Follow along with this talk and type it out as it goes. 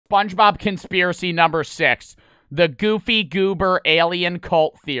SpongeBob conspiracy number 6. The Goofy Goober alien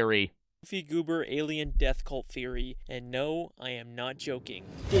cult theory. Goofy Goober alien death cult theory, and no, I am not joking.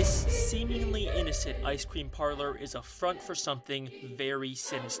 This seemingly innocent ice cream parlor is a front for something very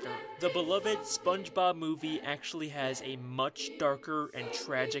sinister. The beloved SpongeBob movie actually has a much darker and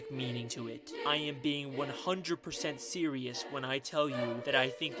tragic meaning to it. I am being 100% serious when I tell you that I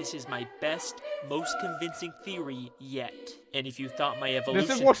think this is my best, most convincing theory yet. And if you thought my evolution—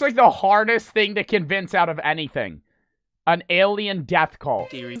 This looks like the hardest thing to convince out of anything. An alien death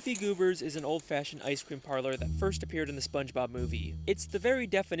cult. Goofy Goobers is an old-fashioned ice cream parlor that first appeared in the SpongeBob movie. It's the very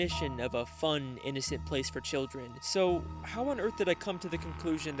definition of a fun, innocent place for children. So, how on earth did I come to the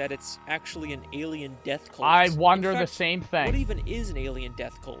conclusion that it's actually an alien death cult? I wonder the same thing. What even is an alien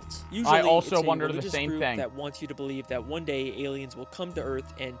death cult? Usually, I also it's a wonder the religious same group thing. that wants you to believe that one day aliens will come to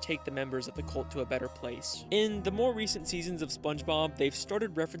Earth and take the members of the cult to a better place. In the more recent seasons of SpongeBob, they've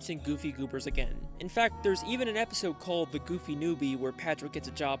started referencing Goofy Goobers again. In fact, there's even an episode called The Goofy Newbie where Patrick gets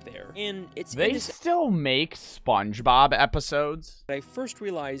a job there. And it's— They still make SpongeBob episodes? I first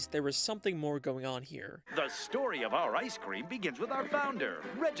realized there was something more going on here. The story of our ice cream begins with our founder,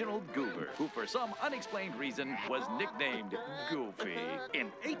 Reginald Goober, who for some unexplained reason was nicknamed Goofy. In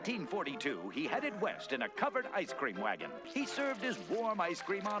 1842, he headed west in a covered ice cream wagon. He served his warm ice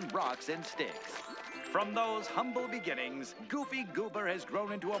cream on rocks and sticks. From those humble beginnings, Goofy Goober has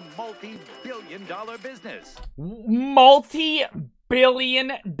grown into a multi-billion-dollar business.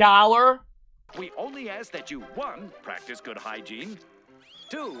 Multi-billion-dollar? We only ask that you, 1, practice good hygiene,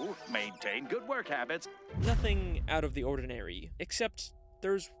 2, maintain good work habits. Nothing out of the ordinary, except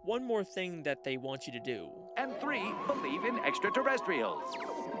there's one more thing that they want you to do. And 3, believe in extraterrestrials.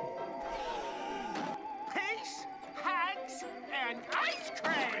 Peace, hugs, and ice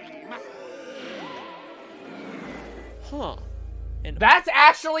cream! Huh. And That's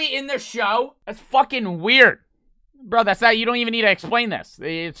actually in the show? That's fucking weird. Bro, that's not— you don't even need to explain this.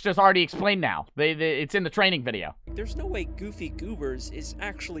 It's just already explained now. It's in the training video. there's no way Goofy Goobers is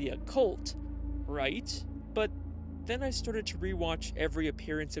actually a cult, right? But then I started to rewatch every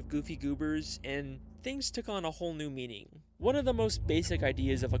appearance of Goofy Goobers, and things took on a whole new meaning. One of the most basic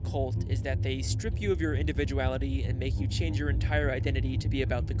ideas of a cult is that they strip you of your individuality and make you change your entire identity to be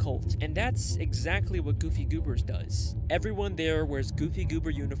about the cult. And that's exactly what Goofy Goobers does. Everyone there wears Goofy Goober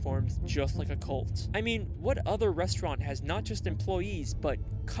uniforms just like a cult. I mean, what other restaurant has not just employees, but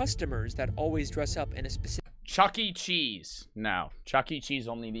customers that always dress up in a specific— Chuck E. Cheese. No. Chuck E. Cheese,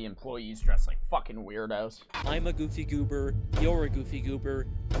 only the employees dress like fucking weirdos. I'm a Goofy Goober, you're a Goofy Goober,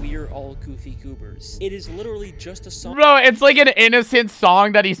 we're all Goofy Goobers. It is literally just a song— Bro, it's like an innocent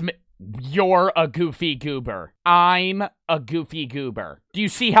song that he's— You're a Goofy Goober. I'm a Goofy Goober. Do you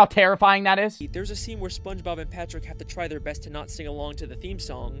see how terrifying that is? There's a scene where SpongeBob and Patrick have to try their best to not sing along to the theme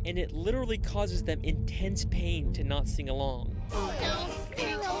song, and it literally causes them intense pain to not sing along. Don't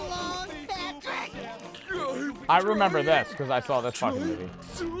sing along, Patrick! I remember this because I saw this fucking movie.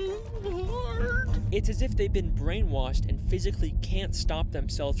 It's as if they've been brainwashed and physically can't stop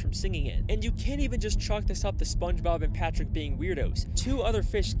themselves from singing it. And you can't even just chalk this up to SpongeBob and Patrick being weirdos. 2 other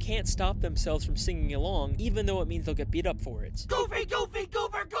fish can't stop themselves from singing along, even though it means they'll get beat up for it. Goofy, Goofy,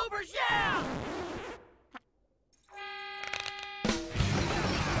 Goober, Goobers, yeah!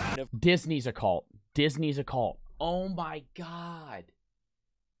 Disney's a cult. Disney's a cult. Oh my god.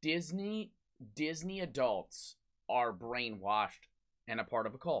 Disney adults are brainwashed and a part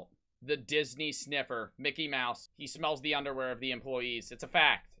of a cult. The Disney sniffer, Mickey Mouse, he smells the underwear of the employees. It's a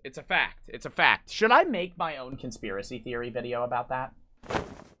fact. It's a fact. It's a fact. Should I make my own conspiracy theory video about that?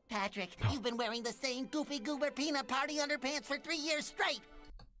 Patrick, you've been wearing the same Goofy Goober peanut party underpants for 3 years straight!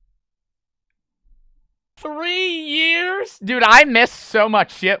 3 years? Dude, I missed so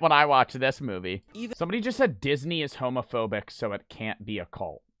much shit when I watched this movie. Somebody just said Disney is homophobic, so it can't be a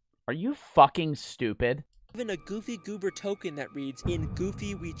cult. Are you fucking stupid? Even a Goofy Goober token that reads, "In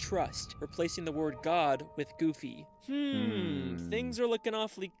Goofy we trust," replacing the word God with Goofy. Things are looking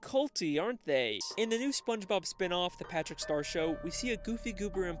awfully culty, aren't they? In the new SpongeBob spin-off, The Patrick Star Show, we see a Goofy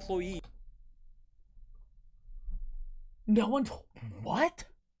Goober employee. No one told— What?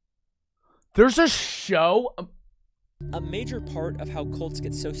 There's a show? A major part of how cults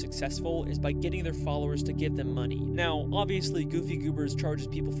get so successful is by getting their followers to give them money. Now, obviously, Goofy Goobers charges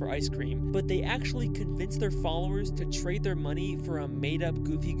people for ice cream, but they actually convince their followers to trade their money for a made-up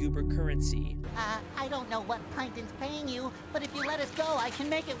Goofy Goober currency. I don't know what Plankton's paying you, but if you let us go, I can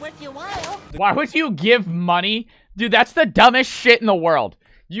make it worth your while. Why would you give money? Dude, that's the dumbest shit in the world.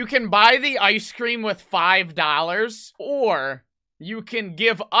 You can buy the ice cream with $5, or You can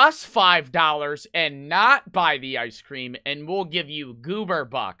give us $5 and not buy the ice cream, and we'll give you Goober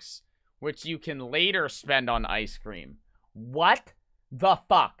Bucks, which you can later spend on ice cream. What the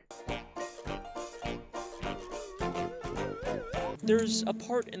fuck? There's a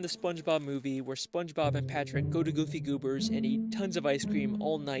part in the SpongeBob movie where SpongeBob and Patrick go to Goofy Goober's and eat tons of ice cream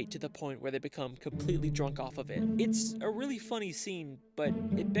all night to the point where they become completely drunk off of it. It's a really funny scene, but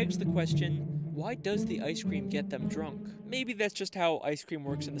it begs the question, why does the ice cream get them drunk? Maybe that's just how ice cream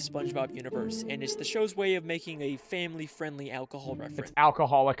works in the SpongeBob universe, and it's the show's way of making a family-friendly alcohol reference. It's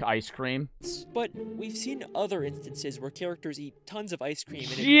alcoholic ice cream. But we've seen other instances where characters eat tons of ice cream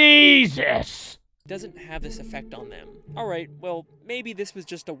and Jesus! doesn't have this effect on them. Alright, well, maybe this was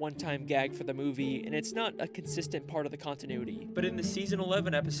just a one-time gag for the movie, and it's not a consistent part of the continuity. But in the Season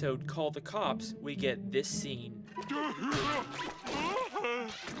 11 episode, Call the Cops, we get this scene.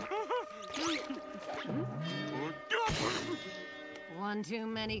 One too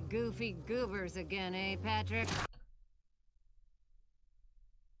many goofy goobers again, eh, Patrick?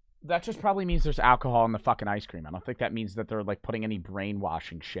 That just probably means there's alcohol in the fucking ice cream. I don't think that means that they're, like, putting any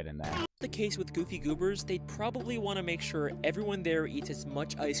brainwashing shit in there. The case with Goofy Goobers, they'd probably want to make sure everyone there eats as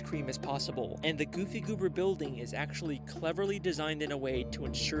much ice cream as possible, and the Goofy Goober building is actually cleverly designed in a way to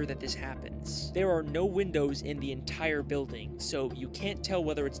ensure that this happens. There are no windows in the entire building, so you can't tell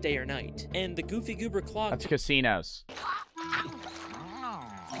whether it's day or night. And the Goofy Goober clock... That's casinos.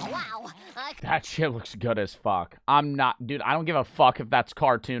 Wow, That shit looks good as fuck. I'm not... Dude, I don't give a fuck if that's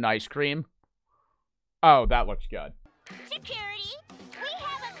cartoon ice cream. Oh, that looks good. Security, we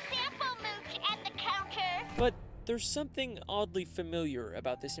have a sample mooch at the counter. But there's something oddly familiar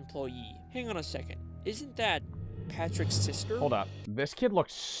about this employee. Hang on a second. Isn't that Patrick's sister? Hold up. This kid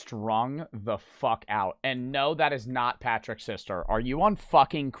looks strung the fuck out. And no, that is not Patrick's sister. Are you on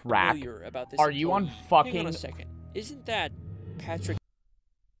fucking crack? Familiar about this Are you on employee. fucking... Hang on a second. Isn't that Patrick?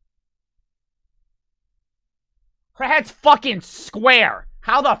 Her head's fucking square.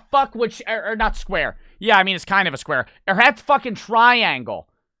 How the fuck would she... Or not square. Yeah, I mean, it's kind of a square. Her head's fucking triangle.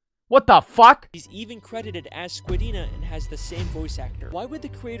 What the fuck? She's even credited as Squidina and has the same voice actor. Why would the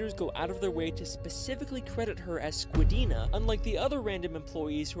creators go out of their way to specifically credit her as Squidina, unlike the other random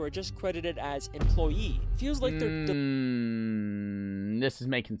employees who are just credited as employee? Feels like they're this is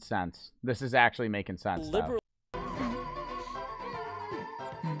making sense. This is actually making sense, though.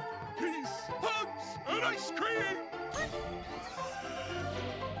 Peace, hugs, and ice cream!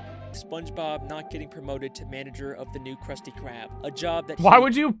 SpongeBob not getting promoted to manager of the new Krusty Krab, a job that Why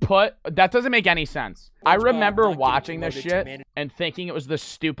would you put... That doesn't make any sense. I remember not watching this getting promoted to shit and thinking it was the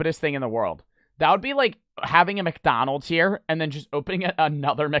stupidest thing in the world. That would be like having a McDonald's here and then just opening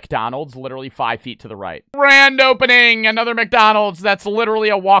another McDonald's literally 5 feet to the right. Grand opening! Another McDonald's that's literally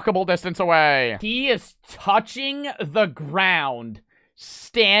a walkable distance away. He is touching the ground,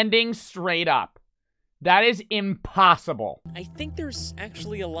 standing straight up. That is impossible. I think there's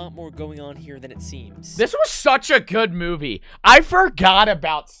actually a lot more going on here than it seems. This was such a good movie. I forgot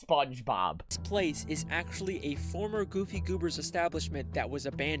about SpongeBob. This place is actually a former Goofy Goobers establishment that was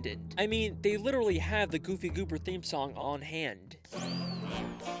abandoned. I mean, they literally have the Goofy Goober theme song on hand.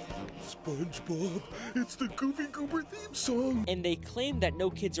 SpongeBob, it's the Goofy Goober theme song. And they claim that no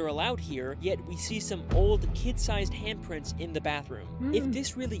kids are allowed here, yet we see some old kid-sized handprints in the bathroom. If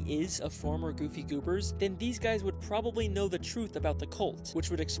this really is a former Goofy Goobers, then these guys would probably know the truth about the cult, which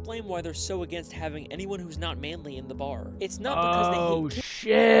would explain why they're so against having anyone who's not manly in the bar. It's not because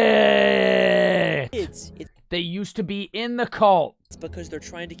they hate kids. They used to be in the cult. It's because they're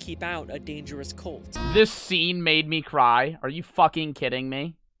trying to keep out a dangerous cult. This scene made me cry. Are you fucking kidding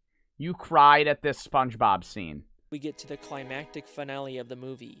me? You cried at this SpongeBob scene. We get to the climactic finale of the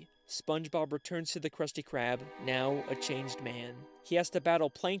movie. SpongeBob returns to the Krusty Krab, now a changed man. He has to battle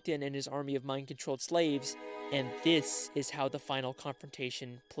Plankton and his army of mind-controlled slaves, and this is how the final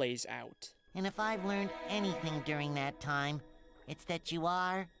confrontation plays out. And if I've learned anything during that time, it's that you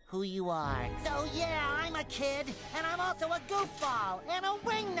are who you are. So yeah, I'm a kid, and I'm also a goofball, and a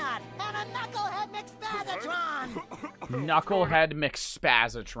wingnut, and a knucklehead McSpazatron! Knucklehead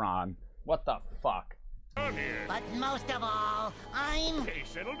McSpazatron. What the fuck? But most of all, I'm... Hey,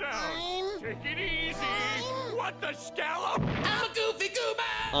 settle down. Take it easy. What the scallop? I'm a Goofy Goober!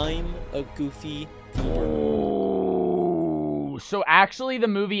 I'm a Goofy Goober. Oh, so actually the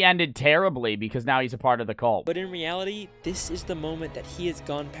movie ended terribly because now he's a part of the cult. But in reality, this is the moment that he has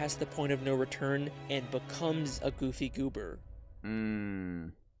gone past the point of no return and becomes a Goofy Goober.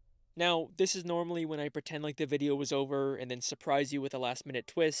 Now, this is normally when I pretend like the video was over and then surprise you with a last-minute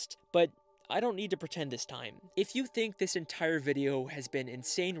twist, but I don't need to pretend this time. If you think this entire video has been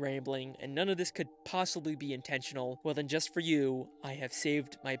insane rambling and none of this could possibly be intentional, well then just for you, I have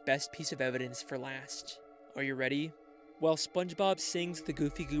saved my best piece of evidence for last. Are you ready? While SpongeBob sings the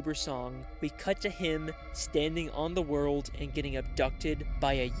Goofy Goober song, we cut to him standing on the world and getting abducted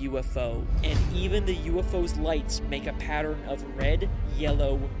by a UFO. And even the UFO's lights make a pattern of red,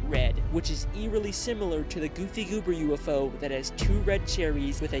 yellow, red, which is eerily similar to the Goofy Goober UFO that has 2 red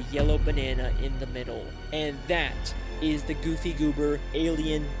cherries with a yellow banana in the middle. And that is the Goofy Goober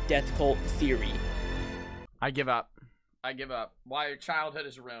alien death cult theory. I give up. I give up. Why your childhood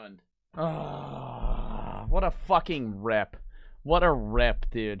is ruined. What a fucking rip. What a rip,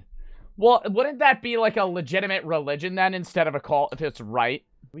 dude. Well, wouldn't that be like a legitimate religion then instead of a cult if it's right?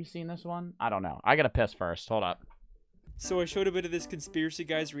 Have we seen this one? I don't know. I gotta piss first. Hold up. So I showed a bit of this conspiracy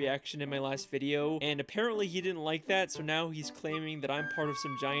guy's reaction in my last video, and apparently he didn't like that, so now he's claiming that I'm part of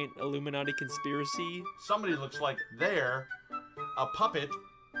some giant Illuminati conspiracy. Somebody looks like they're a puppet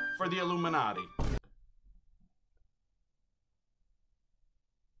for the Illuminati.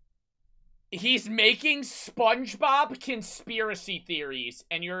 He's making SpongeBob conspiracy theories,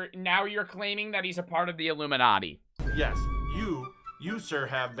 and now you're claiming that he's a part of the Illuminati. Yes, you, sir,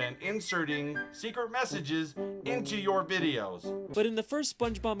 have been inserting secret messages into your videos. But in the first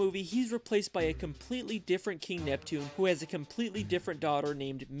SpongeBob movie, he's replaced by a completely different King Neptune who has a completely different daughter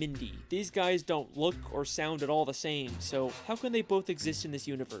named Mindy. These guys don't look or sound at all the same, so how can they both exist in this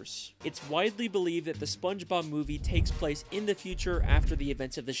universe? It's widely believed that the SpongeBob movie takes place in the future after the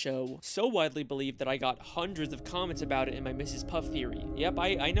events of the show. So widely believed that I got hundreds of comments about it in my Mrs. Puff theory. Yep,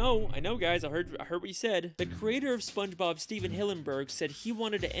 I know guys, I heard what you said. The creator of SpongeBob, Steven Hillenburg, said he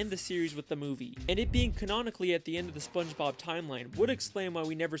wanted to end the series with the movie, and it being canonically at the end of the SpongeBob timeline would explain why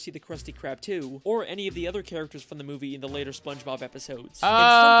we never see the Krusty Krab 2, or any of the other characters from the movie in the later SpongeBob episodes.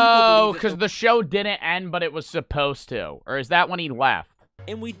 Oh, because the show didn't end, but it was supposed to. Or is that when he left?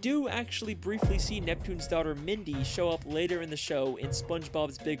 And we do actually briefly see Neptune's daughter Mindy show up later in the show in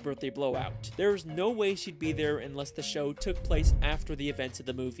SpongeBob's Big Birthday Blowout. There is no way she'd be there unless the show took place after the events of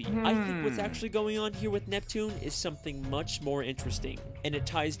the movie. I think what's actually going on here with Neptune is something much more interesting, and it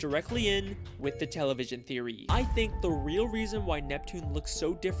ties directly in with the television theory. I think the real reason why Neptune looks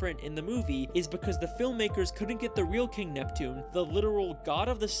so different in the movie is because the filmmakers couldn't get the real King Neptune, the literal god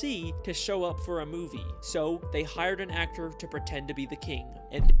of the sea, to show up for a movie. So they hired an actor to pretend to be the king.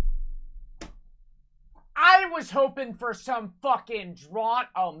 And I was hoping for some fucking drawn...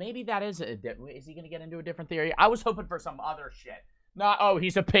 Oh, maybe that is is he gonna get into a different theory? I was hoping for some other shit. Not, oh,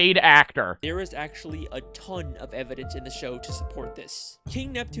 he's a paid actor. There is actually a ton of evidence in the show to support this.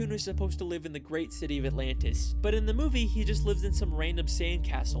 King Neptune is supposed to live in the great city of Atlantis, but in the movie, he just lives in some random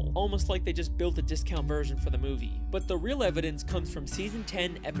sandcastle, almost like they just built a discount version for the movie. But the real evidence comes from Season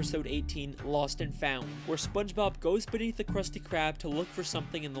 10, Episode 18, Lost and Found, where SpongeBob goes beneath the Krusty Krab to look for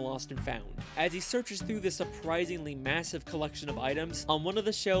something in the Lost and Found. As he searches through this surprisingly massive collection of items, on one of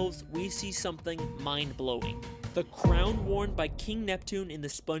the shelves, we see something mind-blowing. The crown worn by King Neptune in the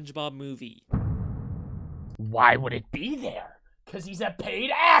SpongeBob movie. Why would it be there? Because he's a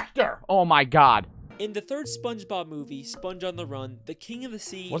paid actor! Oh my god. In the third SpongeBob movie, Sponge on the Run, the King of the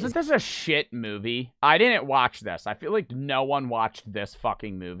Sea... Wasn't this a shit movie? I didn't watch this. I feel like no one watched this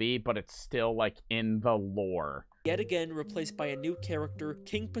fucking movie, but it's still, like, in the lore. Yet again replaced by a new character,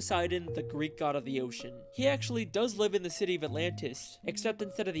 King Poseidon, the Greek god of the ocean. He actually does live in the city of Atlantis, except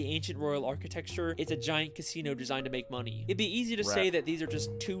instead of the ancient royal architecture, it's a giant casino designed to make money. It'd be easy to say that these are just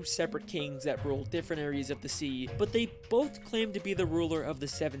two separate kings that rule different areas of the sea, but they both claim to be the ruler of the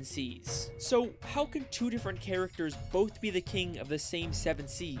 7 seas. So how can two different characters both be the king of the same 7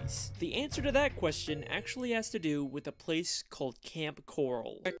 seas? The answer to that question actually has to do with a place called Camp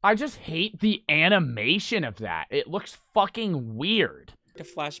Coral. I just hate the animation of that. It looks fucking weird. The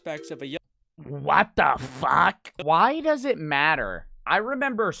flashbacks of a young... What the fuck? Why does it matter? I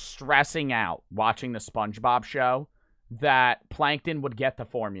remember stressing out watching the SpongeBob show that Plankton would get the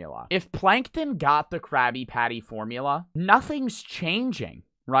formula. If Plankton got the Krabby Patty formula, nothing's changing,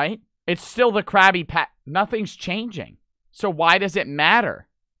 right? It's still the Krabby Patty. Nothing's changing. So why does it matter?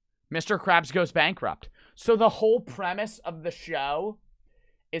 Mr. Krabs goes bankrupt. So the whole premise of the show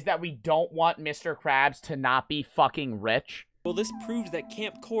is that we don't want Mr. Krabs to not be fucking rich. Well, this proves that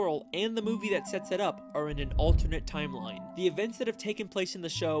Camp Coral and the movie that sets it up are in an alternate timeline. The events that have taken place in the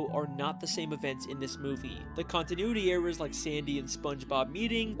show are not the same events in this movie. The continuity errors like Sandy and SpongeBob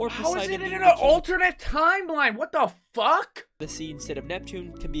meeting, or Poseidon... How is it in an alternate timeline? What the fuck? The sea instead of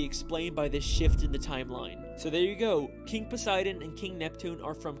Neptune can be explained by this shift in the timeline. So there you go, King Poseidon and King Neptune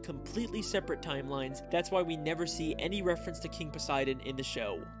are from completely separate timelines. That's why we never see any reference to King Poseidon in the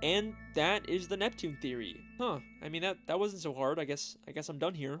show. And that is the Neptune theory. Huh, I mean that wasn't so hard. I guess I'm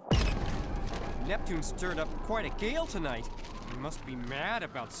done here. Neptune stirred up quite a gale tonight. He must be mad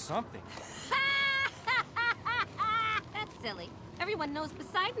about something. That's silly. Everyone knows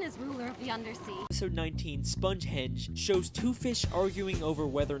Poseidon is ruler of the undersea. Episode 19, Spongehenge, shows two fish arguing over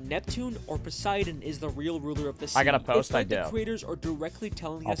whether Neptune or Poseidon is the real ruler of the sea. I got a post, it's like I do. The creators are directly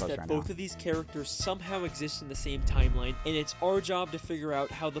telling I'll us post that right both now. of these characters somehow exist in the same timeline, and it's our job to figure out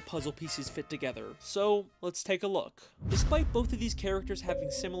how the puzzle pieces fit together. So, let's take a look. Despite both of these characters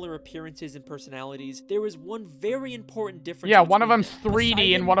having similar appearances and personalities, there is one very important difference. Yeah, one of between them's them. 3D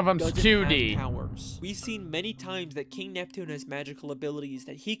Poseidon and one of them's doesn't 2D. have powers. We've seen many times that King Neptune has magical abilities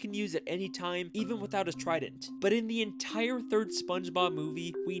that he can use at any time, even without his trident. But in the entire third SpongeBob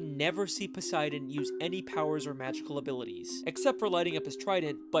movie, we never see Poseidon use any powers or magical abilities, except for lighting up his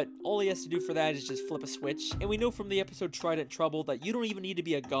trident, but all he has to do for that is just flip a switch. And we know from the episode Trident Trouble that you don't even need to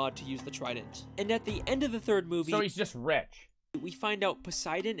be a god to use the trident. And at the end of the third movie, So he's just rich. we find out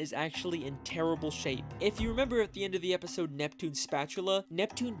Poseidon is actually in terrible shape. If you remember at the end of the episode Neptune's Spatula,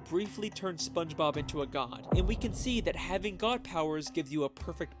 Neptune briefly turned SpongeBob into a god, and we can see that having god powers gives you a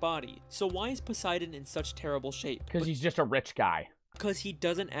perfect body. So why is Poseidon in such terrible shape? Because he's just a rich guy. Because he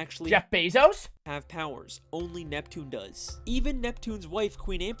doesn't actually Jeff Bezos? have powers. Only Neptune does. Even Neptune's wife,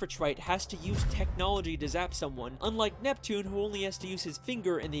 Queen Amphitrite, has to use technology to zap someone, unlike Neptune, who only has to use his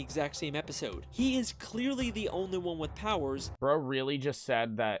finger in the exact same episode. He is clearly the only one with powers. Bro really just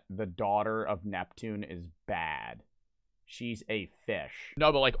said that the daughter of Neptune is bad. She's a fish.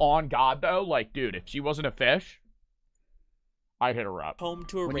 No, but like on God though, like dude, if she wasn't a fish, I'd hit her up. Home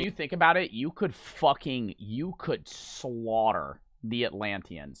to a When you think about it, you could slaughter the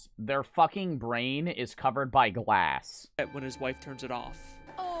Atlanteans. Their fucking brain is covered by glass. when his wife turns it off.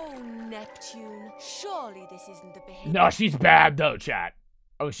 Oh, Neptune, surely this isn't the behavior. No, she's bad though, chat.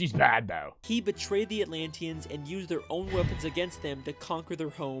 Oh, she's bad though. He betrayed the Atlanteans and used their own weapons against them to conquer their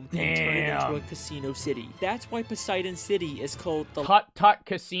home and turn it into a casino city. That's why Poseidon City is called the Tut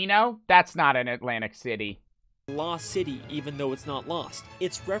Casino? That's not an Atlantic city. Lost City, even though it's not lost.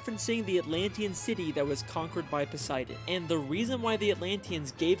 It's referencing the Atlantean city that was conquered by Poseidon. And the reason why the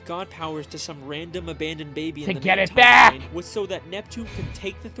Atlanteans gave god powers to some random abandoned baby To in the get main it back! timeline was so that Neptune could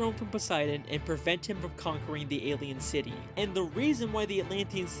take the throne from Poseidon and prevent him from conquering the alien city. And the reason why the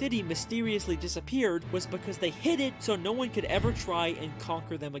Atlantean city mysteriously disappeared was because they hid it so no one could ever try and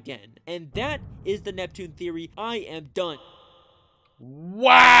conquer them again. And that is the Neptune theory. I am done.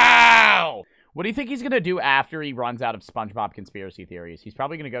 Wow! What do you think he's going to do after he runs out of SpongeBob conspiracy theories? He's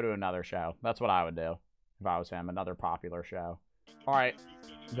probably going to go to another show. That's what I would do if I was him. Another popular show. All right.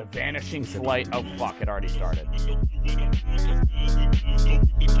 The Vanishing Flight. Oh, fuck. It already started.